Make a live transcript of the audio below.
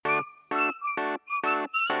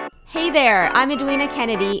Hey there, I'm Edwina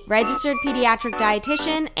Kennedy, registered pediatric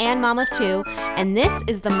dietitian and mom of two, and this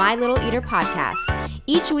is the My Little Eater podcast.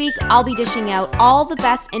 Each week, I'll be dishing out all the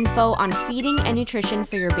best info on feeding and nutrition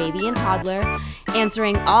for your baby and toddler,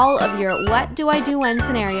 answering all of your what do I do when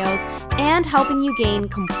scenarios, and helping you gain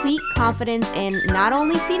complete confidence in not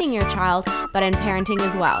only feeding your child, but in parenting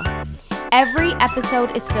as well. Every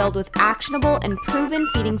episode is filled with actionable and proven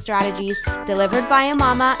feeding strategies delivered by a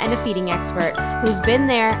mama and a feeding expert who's been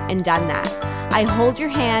there and done that. I hold your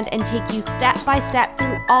hand and take you step by step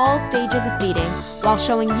through all stages of feeding while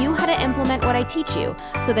showing you how to implement what I teach you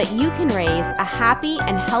so that you can raise a happy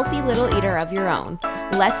and healthy little eater of your own.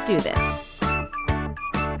 Let's do this.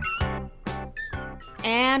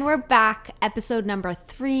 And we're back, episode number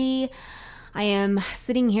 3. I am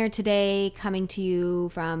sitting here today coming to you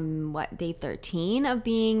from, day 13 of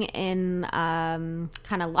being in kind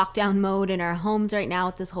of lockdown mode in our homes right now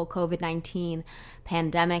with this whole COVID-19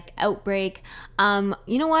 pandemic outbreak. You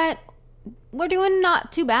know what? We're doing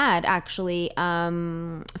not too bad, actually.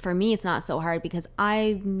 For me, it's not so hard because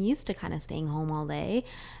I'm used to kind of staying home all day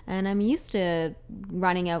and I'm used to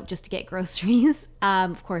running out just to get groceries.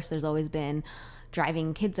 Of course, there's always been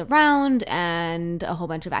driving kids around and a whole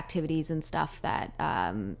bunch of activities and stuff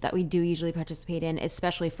that we do usually participate in,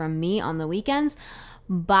 especially from me on the weekends,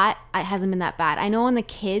 but it hasn't been that bad. I know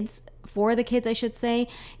for the kids, I should say,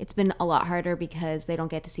 it's been a lot harder because they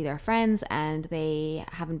don't get to see their friends and they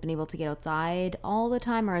haven't been able to get outside all the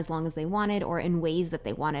time or as long as they wanted or in ways that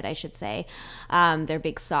they wanted, I should say. They're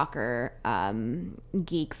big soccer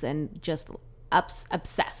geeks and just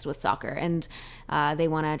obsessed with soccer, and they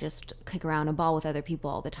want to just kick around a ball with other people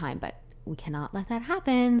all the time, but we cannot let that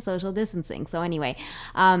happen, social distancing. So anyway,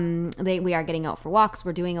 we are getting out for walks.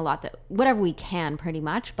 We're doing a lot whatever we can pretty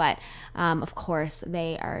much, but of course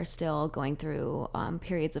they are still going through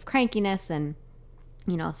periods of crankiness and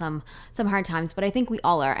some hard times, but I think we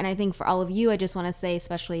all are. And I think for all of you, I just want to say,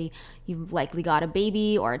 especially you've likely got a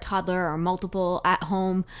baby or a toddler or multiple at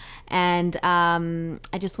home. And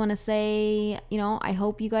I just want to say, I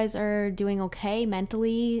hope you guys are doing okay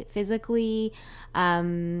mentally, physically.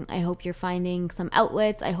 I hope you're finding some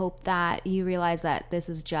outlets. I hope that you realize that this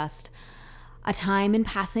is just a time in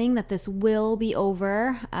passing, that this will be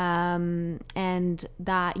over, and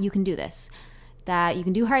that you can do this. That you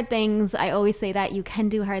can do hard things. I always say that you can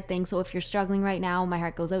do hard things. So if you're struggling right now, my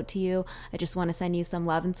heart goes out to you. I just want to send you some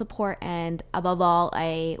love and support. And above all,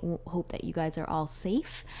 I hope that you guys are all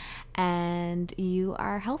safe and you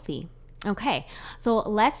are healthy. Okay, so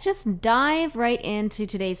let's just dive right into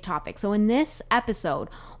today's topic. So in this episode,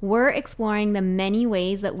 we're exploring the many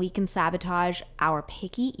ways that we can sabotage our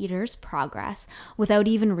picky eaters' progress without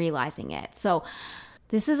even realizing it. So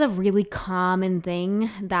this is a really common thing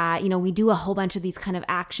that, we do a whole bunch of these kind of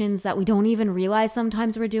actions that we don't even realize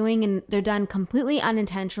sometimes we're doing, and they're done completely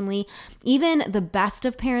unintentionally. Even the best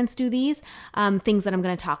of parents do these things that I'm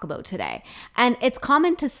going to talk about today. And it's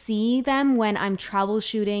common to see them when I'm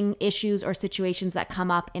troubleshooting issues or situations that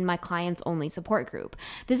come up in my clients only support group.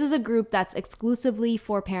 This is a group that's exclusively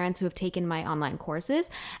for parents who have taken my online courses.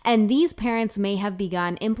 And these parents may have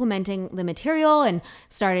begun implementing the material and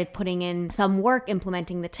started putting in some work implementing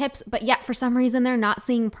the tips, but yet for some reason they're not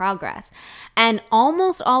seeing progress. And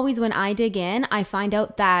almost always when I dig in, I find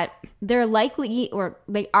out that they're likely, or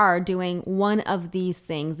they are doing one of these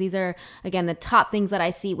things. These are, again, the top things that I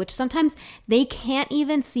see, which sometimes they can't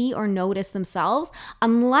even see or notice themselves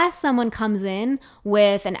unless someone comes in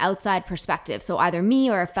with an outside perspective. So either me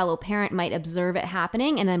or a fellow parent might observe it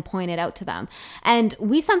happening and then point it out to them. And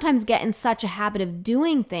we sometimes get in such a habit of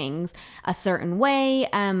doing things a certain way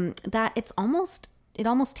that it almost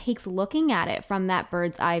takes looking at it from that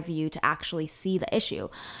bird's eye view to actually see the issue.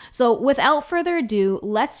 So without further ado,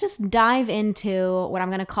 let's just dive into what I'm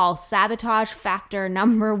going to call sabotage factor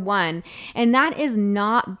number 1. And that is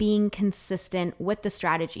not being consistent with the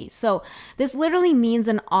strategy. So this literally means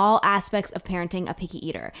in all aspects of parenting a picky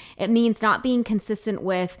eater. It means not being consistent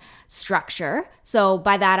with structure. So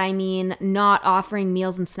by that, I mean not offering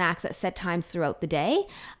meals and snacks at set times throughout the day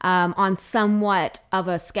on somewhat of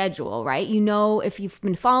a schedule, right? If you've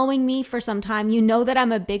been following me for some time, you know that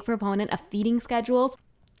I'm a big proponent of feeding schedules.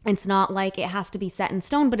 It's not like it has to be set in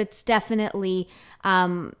stone, but it's definitely,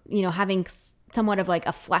 having somewhat of like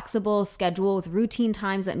a flexible schedule with routine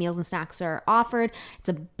times that meals and snacks are offered. It's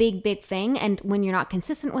a big, big thing. And when you're not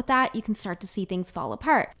consistent with that, you can start to see things fall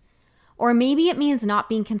apart. Or maybe it means not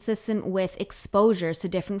being consistent with exposures to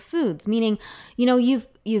different foods, meaning,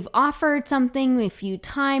 you've offered something a few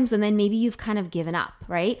times and then maybe you've kind of given up,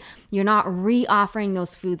 right? You're not re-offering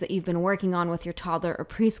those foods that you've been working on with your toddler or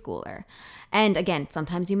preschooler. And again,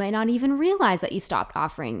 sometimes you might not even realize that you stopped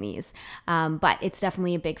offering these, but it's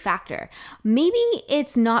definitely a big factor. Maybe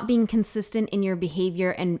it's not being consistent in your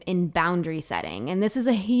behavior and in boundary setting. And this is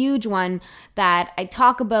a huge one that I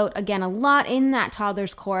talk about, again, a lot in that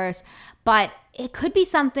toddler's course, but it could be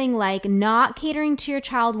something like not catering to your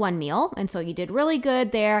child one meal. And so you did really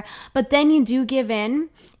good there, but then you do give in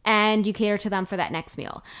and you cater to them for that next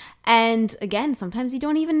meal. And again, sometimes you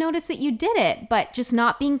don't even notice that you did it, but just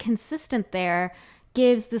not being consistent there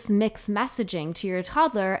gives this mixed messaging to your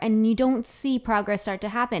toddler and you don't see progress start to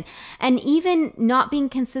happen. And even not being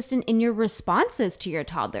consistent in your responses to your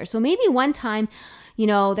toddler. So maybe one time,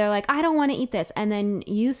 they're like, I don't want to eat this. And then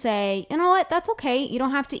you say, you know what, that's okay. You don't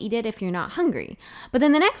have to eat it if you're not hungry. But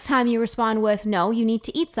then the next time you respond with, no, you need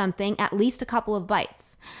to eat something, at least a couple of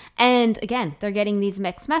bites. And again, they're getting these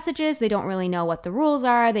mixed messages. They don't really know what the rules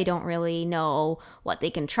are. They don't really know what they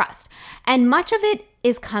can trust. And much of it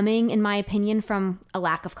is coming, in my opinion, from a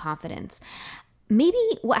lack of confidence. Maybe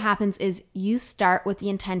what happens is you start with the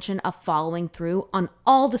intention of following through on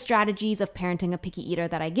all the strategies of parenting a picky eater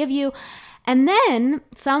that I give you. And then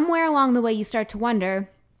somewhere along the way, you start to wonder,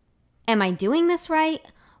 am I doing this right?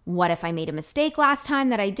 What if I made a mistake last time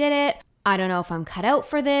that I did it? I don't know if I'm cut out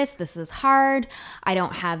for this. This is hard. I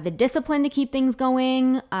don't have the discipline to keep things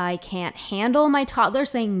going. I can't handle my toddler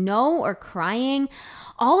saying no or crying.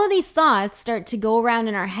 All of these thoughts start to go around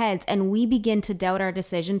in our heads and we begin to doubt our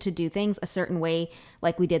decision to do things a certain way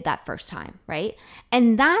like we did that first time, right?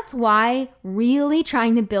 And that's why really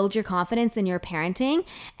trying to build your confidence in your parenting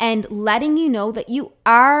and letting you know that you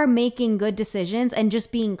are making good decisions and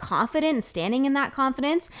just being confident and standing in that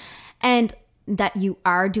confidence and that you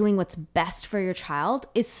are doing what's best for your child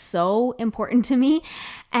is so important to me.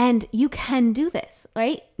 And you can do this,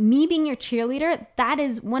 right? Me being your cheerleader, that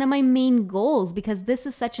is one of my main goals because this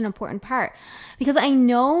is such an important part. Because I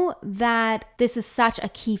know that this is such a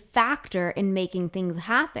key factor in making things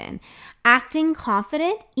happen. Acting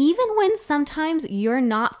confident, even when sometimes you're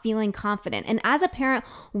not feeling confident. And as a parent,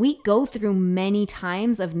 we go through many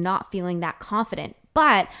times of not feeling that confident.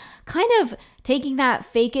 But kind of taking that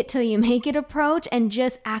fake it till you make it approach and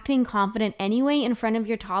just acting confident anyway in front of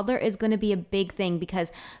your toddler is going to be a big thing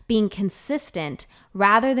because being consistent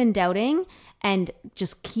rather than doubting and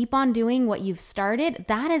just keep on doing what you've started,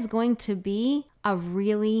 that is going to be a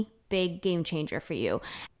really big game changer for you.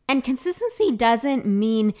 And consistency doesn't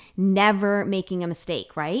mean never making a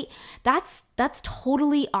mistake, right? That's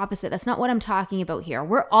totally opposite. That's not what I'm talking about here.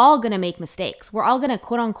 We're all going to make mistakes. We're all going to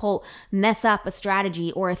quote unquote mess up a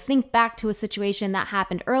strategy or think back to a situation that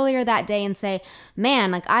happened earlier that day and say,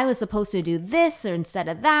 man, like I was supposed to do this or instead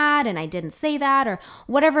of that and I didn't say that or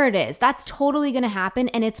whatever it is. That's totally going to happen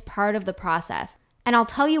and it's part of the process. And I'll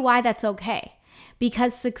tell you why that's okay.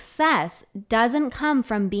 Because success doesn't come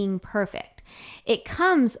from being perfect. It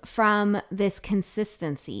comes from this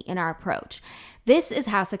consistency in our approach. This is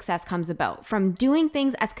how success comes about, from doing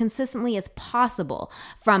things as consistently as possible,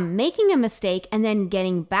 from making a mistake and then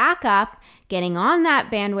getting back up, getting on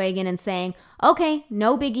that bandwagon and saying, okay,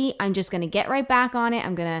 no biggie, I'm just going to get right back on it.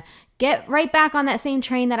 I'm going to get right back on that same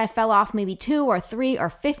train that I fell off maybe 2 or 3 or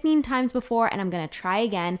 15 times before, and I'm going to try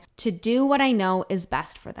again to do what I know is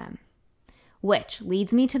best for them. Which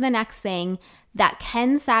leads me to the next thing that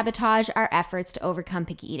can sabotage our efforts to overcome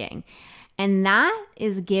picky eating. And that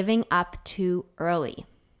is giving up too early.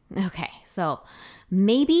 Okay, so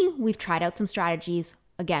maybe we've tried out some strategies.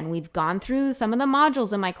 Again, we've gone through some of the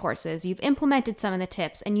modules in my courses. You've implemented some of the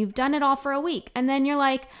tips and you've done it all for a week. And then you're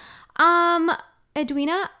like,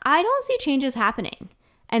 Edwina, I don't see changes happening.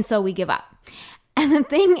 And so we give up. And the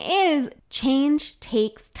thing is, change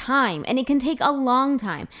takes time and it can take a long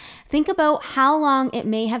time. Think about how long it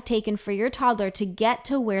may have taken for your toddler to get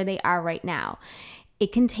to where they are right now.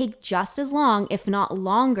 It can take just as long, if not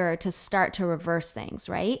longer, to start to reverse things,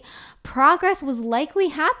 right? Progress was likely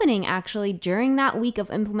happening actually during that week of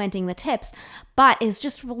implementing the tips, but it's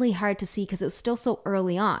just really hard to see because it was still so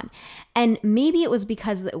early on. And maybe it was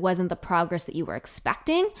because it wasn't the progress that you were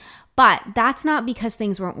expecting, but that's not because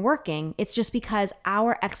things weren't working. It's just because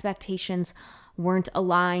our expectations weren't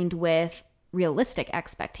aligned with realistic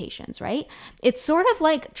expectations, right? It's sort of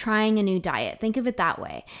like trying a new diet. Think of it that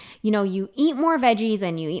way. You eat more veggies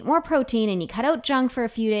and you eat more protein and you cut out junk for a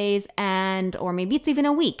few days or maybe it's even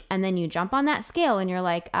a week. And then you jump on that scale and you're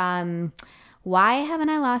like, why haven't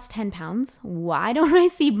I lost 10 pounds? Why don't I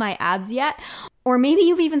see my abs yet? Or maybe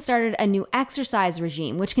you've even started a new exercise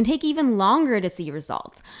regime, which can take even longer to see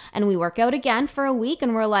results. And we work out again for a week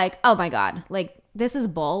and we're like, oh my God, like this is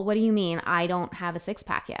bull. What do you mean I don't have a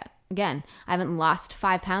 6-pack yet? Again, I haven't lost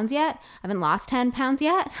 5 pounds yet. I haven't lost 10 pounds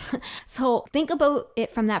yet. So think about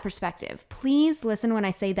it from that perspective. Please listen when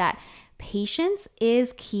I say that patience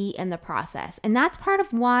is key in the process. And that's part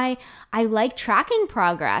of why I like tracking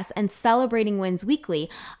progress and celebrating wins weekly.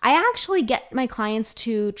 I actually get my clients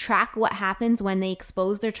to track what happens when they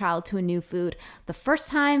expose their child to a new food the first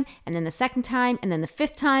time, and then the second time, and then the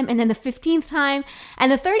 5th time, and then the 15th time,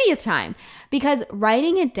 and the 30th time. Because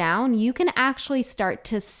writing it down, you can actually start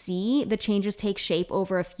to see the changes take shape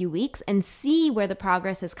over a few weeks and see where the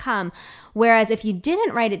progress has come. Whereas if you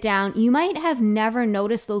didn't write it down, you might have never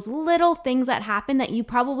noticed those little things that happen that you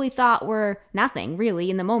probably thought were nothing really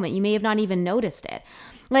in the moment. You may have not even noticed it.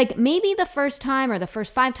 Like maybe the first time or the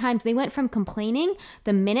first 5 times they went from complaining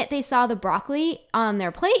the minute they saw the broccoli on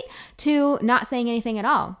their plate to not saying anything at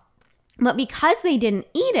all. But because they didn't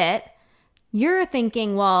eat it, you're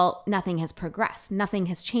thinking, well, nothing has progressed. Nothing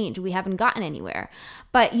has changed. We haven't gotten anywhere.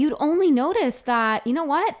 But you'd only notice that, you know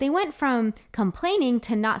what? They went from complaining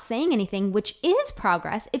to not saying anything, which is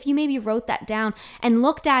progress. If you maybe wrote that down and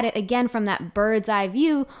looked at it again from that bird's eye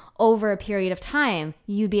view over a period of time,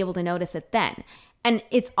 you'd be able to notice it then. And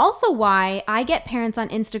it's also why I get parents on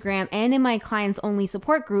Instagram and in my clients only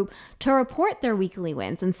support group to report their weekly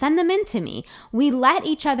wins and send them in to me. We let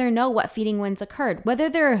each other know what feeding wins occurred, whether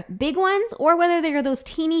they're big ones or whether they're those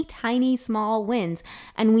teeny tiny small wins,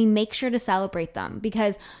 and we make sure to celebrate them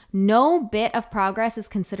because no bit of progress is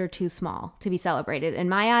considered too small to be celebrated. In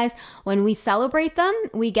my eyes, when we celebrate them,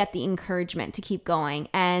 we get the encouragement to keep going,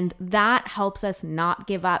 and that helps us not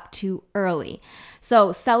give up too early.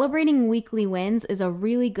 So celebrating weekly wins is a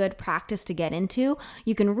really good practice to get into.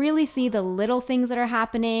 You can really see the little things that are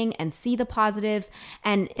happening and see the positives.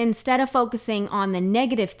 And instead of focusing on the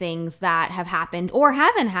negative things that have happened or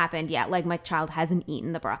haven't happened yet, like my child hasn't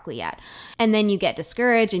eaten the broccoli yet, and then you get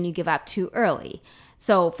discouraged and you give up too early.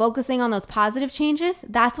 So focusing on those positive changes,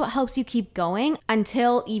 that's what helps you keep going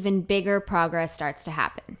until even bigger progress starts to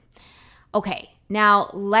happen. Okay, now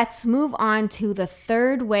let's move on to the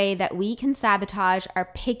third way that we can sabotage our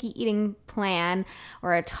picky eating plan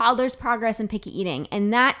or a toddler's progress in picky eating,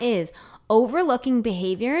 and that is overlooking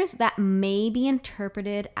behaviors that may be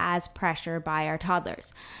interpreted as pressure by our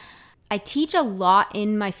toddlers. I teach a lot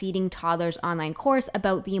in my Feeding Toddlers online course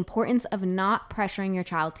about the importance of not pressuring your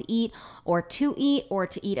child to eat or to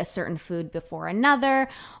eat a certain food before another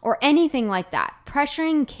or anything like that.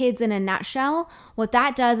 Pressuring kids in a nutshell, what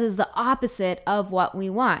that does is the opposite of what we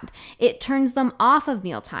want. It turns them off of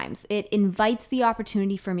meal times. It invites the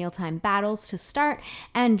opportunity for mealtime battles to start,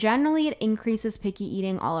 and generally it increases picky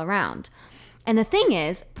eating all around. And the thing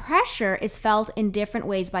is, pressure is felt in different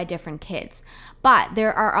ways by different kids, but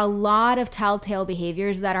there are a lot of telltale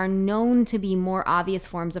behaviors that are known to be more obvious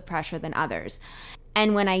forms of pressure than others.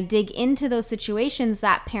 And when I dig into those situations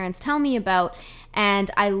that parents tell me about,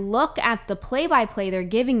 and I look at the play-by-play they're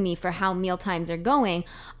giving me for how meal times are going,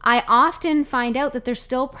 I often find out that they're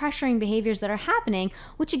still pressuring behaviors that are happening,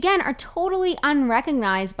 which again are totally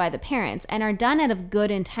unrecognized by the parents and are done out of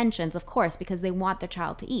good intentions, of course, because they want their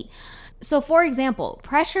child to eat. So for example,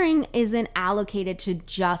 pressuring isn't allocated to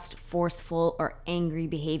just forceful or angry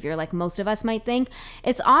behavior like most of us might think.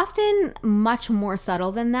 It's often much more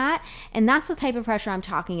subtle than that, and that's the type of pressure I'm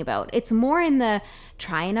talking about. It's more in the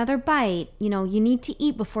try another bite, you need to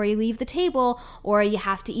eat before you leave the table, or you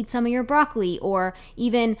have to eat some of your broccoli, or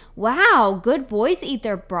even, wow, good boys eat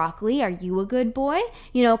their broccoli. Are you a good boy?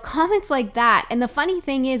 Comments like that. And the funny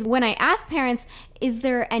thing is, when I ask parents, is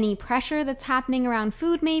there any pressure that's happening around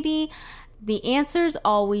food maybe? The answer is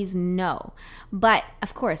always no. But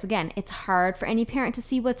of course, again, it's hard for any parent to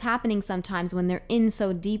see what's happening sometimes when they're in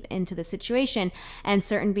so deep into the situation and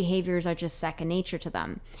certain behaviors are just second nature to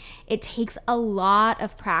them. It takes a lot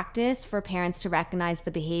of practice for parents to recognize the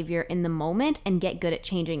behavior in the moment and get good at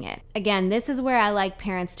changing it. Again, this is where I like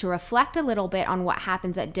parents to reflect a little bit on what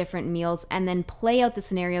happens at different meals and then play out the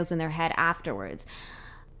scenarios in their head afterwards.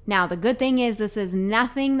 Now, the good thing is this is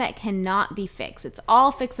nothing that cannot be fixed. It's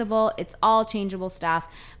all fixable. It's all changeable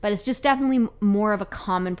stuff, but it's just definitely more of a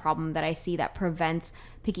common problem that I see that prevents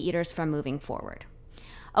picky eaters from moving forward.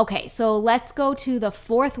 Okay, so let's go to the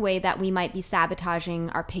fourth way that we might be sabotaging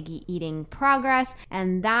our picky eating progress,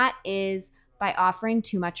 and that is by offering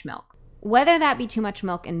too much milk. Whether that be too much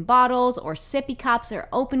milk in bottles or sippy cups or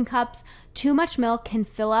open cups, Too much milk can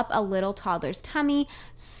fill up a little toddler's tummy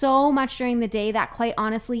so much during the day that quite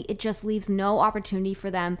honestly, it just leaves no opportunity for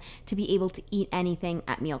them to be able to eat anything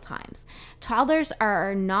at meal times. Toddlers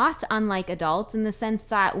are not unlike adults in the sense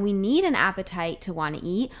that we need an appetite to want to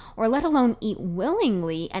eat, or let alone eat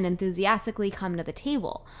willingly and enthusiastically come to the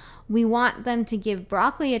table. We want them to give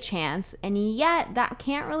broccoli a chance, and yet that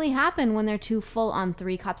can't really happen when they're too full on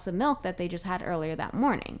 3 cups of milk that they just had earlier that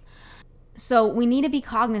morning. So we need to be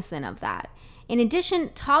cognizant of that. In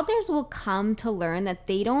addition, toddlers will come to learn that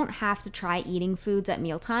they don't have to try eating foods at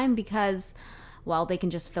mealtime because, well, they can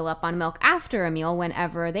just fill up on milk after a meal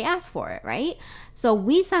whenever they ask for it, right? So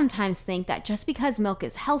we sometimes think that just because milk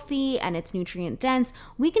is healthy and it's nutrient dense,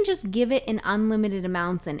 we can just give it in unlimited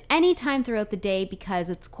amounts and any time throughout the day because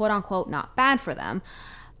it's quote unquote not bad for them.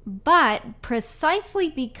 But precisely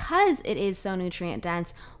because it is so nutrient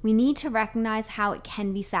dense, we need to recognize how it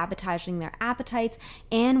can be sabotaging their appetites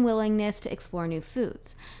and willingness to explore new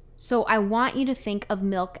foods. So I want you to think of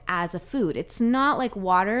milk as a food. It's not like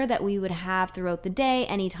water that we would have throughout the day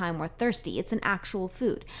anytime we're thirsty. It's an actual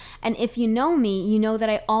food. And if you know me, you know that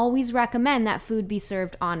I always recommend that food be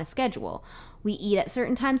served on a schedule. We eat at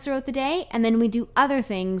certain times throughout the day, and then we do other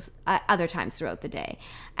things at other times throughout the day.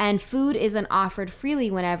 And food isn't offered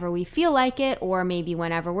freely whenever we feel like it, or maybe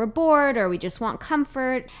whenever we're bored, or we just want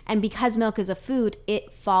comfort. And because milk is a food,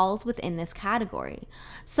 it falls within this category.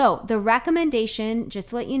 So the recommendation, just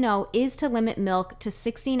to let you know, is to limit milk to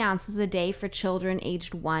 16 ounces a day for children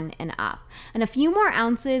aged 1 and up. And a few more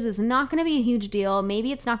ounces is not going to be a huge deal.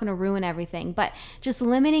 Maybe it's not going to ruin everything, but just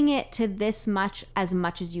limiting it to this much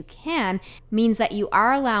as you can means that you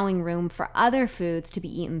are allowing room for other foods to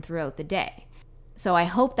be eaten throughout the day. So I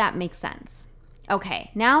hope that makes sense.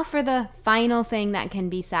 Okay, now for the final thing that can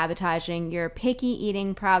be sabotaging your picky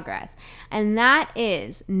eating progress, and that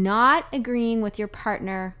is not agreeing with your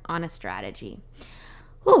partner on a strategy.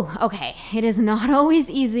 Whew, okay, it is not always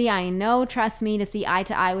easy, I know, trust me, to see eye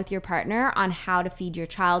to eye with your partner on how to feed your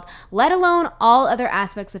child, let alone all other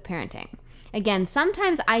aspects of parenting. Again,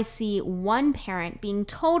 sometimes I see one parent being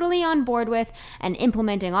totally on board with and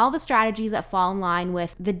implementing all the strategies that fall in line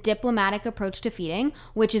with the diplomatic approach to feeding,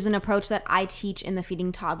 which is an approach that I teach in the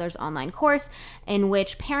Feeding Toddlers online course, in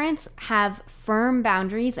which parents have firm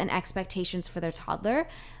boundaries and expectations for their toddler,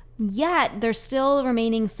 yet they're still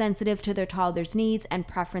remaining sensitive to their toddler's needs and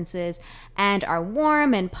preferences and are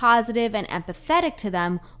warm and positive and empathetic to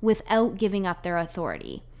them without giving up their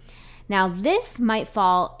authority. Now, this might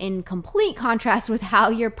fall in complete contrast with how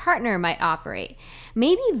your partner might operate.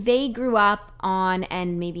 Maybe they grew up on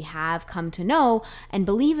and maybe have come to know and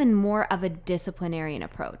believe in more of a disciplinarian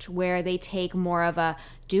approach, where they take more of a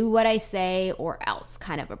do what I say or else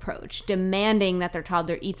kind of approach, demanding that their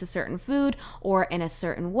toddler eats a certain food or in a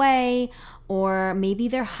certain way, or maybe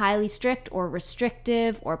they're highly strict or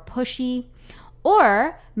restrictive or pushy.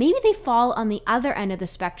 Or maybe they fall on the other end of the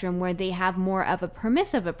spectrum where they have more of a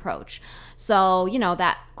permissive approach. So,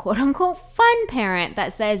 that quote unquote fun parent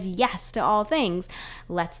that says yes to all things,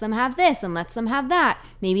 lets them have this and lets them have that.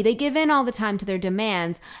 Maybe they give in all the time to their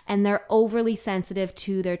demands and they're overly sensitive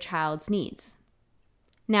to their child's needs.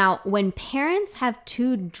 Now, when parents have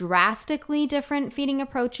two drastically different feeding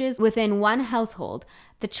approaches within one household,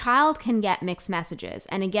 the child can get mixed messages,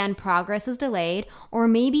 and again, progress is delayed or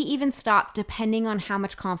maybe even stopped depending on how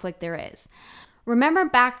much conflict there is. Remember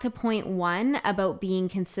back to point 1 about being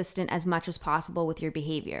consistent as much as possible with your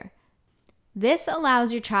behavior. This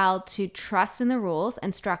allows your child to trust in the rules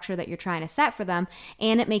and structure that you're trying to set for them,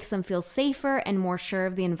 and it makes them feel safer and more sure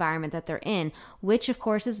of the environment that they're in, which of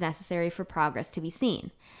course is necessary for progress to be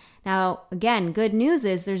seen. Now, again, good news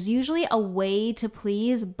is there's usually a way to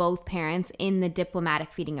please both parents in the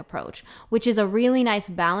diplomatic feeding approach, which is a really nice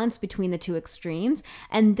balance between the two extremes,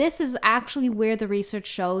 and this is actually where the research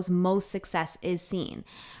shows most success is seen.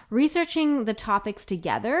 Researching the topics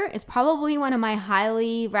together is probably one of my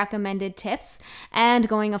highly recommended tips, and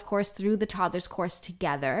going, of course, through the toddler's course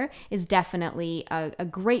together is definitely a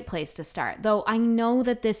great place to start, though I know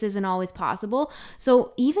that this isn't always possible.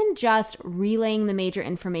 So even just relaying the major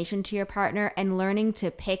information to your partner and learning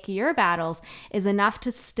to pick your battles is enough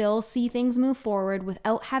to still see things move forward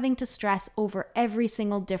without having to stress over every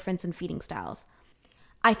single difference in feeding styles.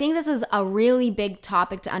 I think this is a really big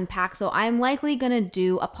topic to unpack, so I'm likely going to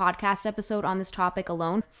do a podcast episode on this topic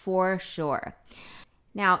alone for sure.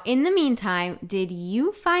 Now, in the meantime, did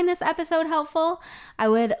you find this episode helpful? I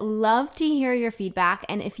would love to hear your feedback,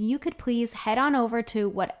 and if you could please head on over to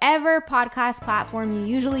whatever podcast platform you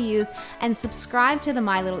usually use and subscribe to the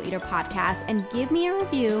My Little Eater podcast and give me a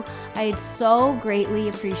review, I'd so greatly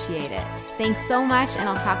appreciate it. Thanks so much, and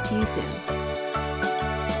I'll talk to you soon.